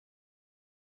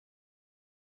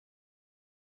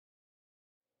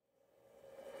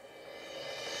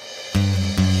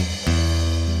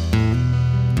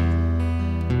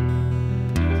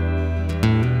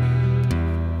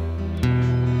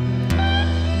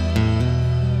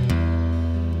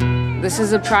This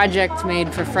is a project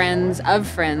made for friends of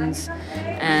friends,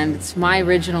 and it's my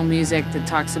original music that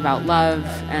talks about love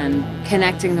and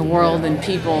connecting the world and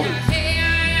people.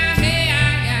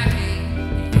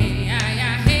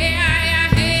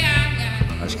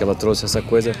 Acho que ela trouxe essa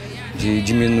coisa de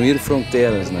diminuir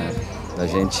fronteiras, né? Da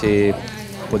gente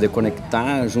poder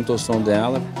conectar junto ao som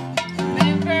dela.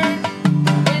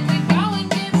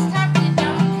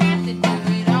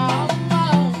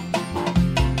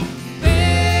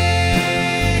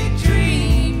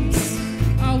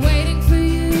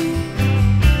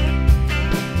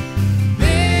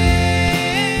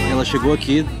 Ela chegou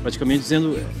aqui praticamente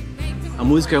dizendo a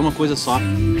música é uma coisa só.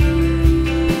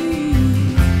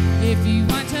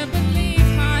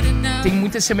 Tem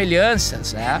muitas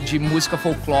semelhanças, né, de música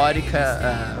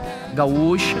folclórica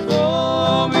gaúcha.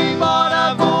 Vamos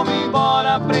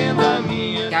embora, prenda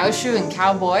minha. Gaucho and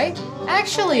cowboy,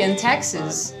 actually in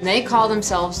Texas, they call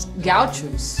themselves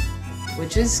gauchos,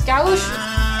 which is gaúcho.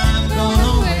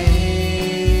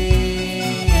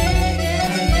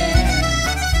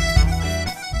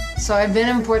 So I've been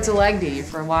in Porto Alegre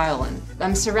for a while, and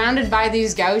I'm surrounded by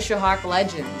these gaucho rock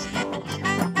legends.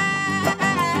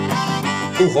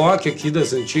 O rock aqui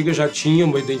das antigas já tinha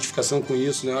uma identificação com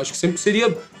isso, né? Acho que sempre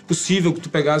seria possível que tu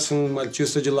pegasse um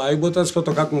artista de lá e botasse pra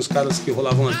tocar com os caras que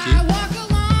rolavam aqui.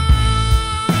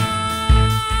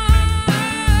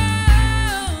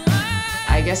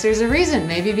 I guess there's a reason,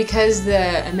 maybe because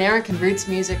the American roots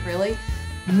music really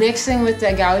mixing with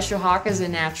the gaucho rock is a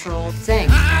natural thing.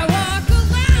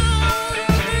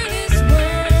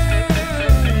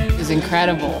 It was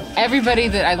incredible. Everybody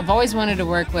that I've always wanted to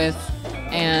work with,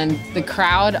 and the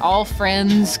crowd, all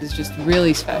friends, is just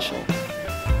really special.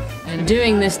 And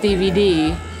doing this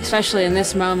DVD, especially in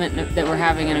this moment that we're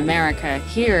having in America,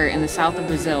 here in the south of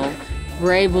Brazil,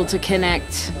 we're able to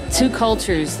connect two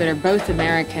cultures that are both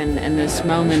American in this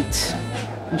moment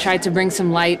and try to bring some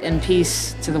light and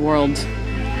peace to the world.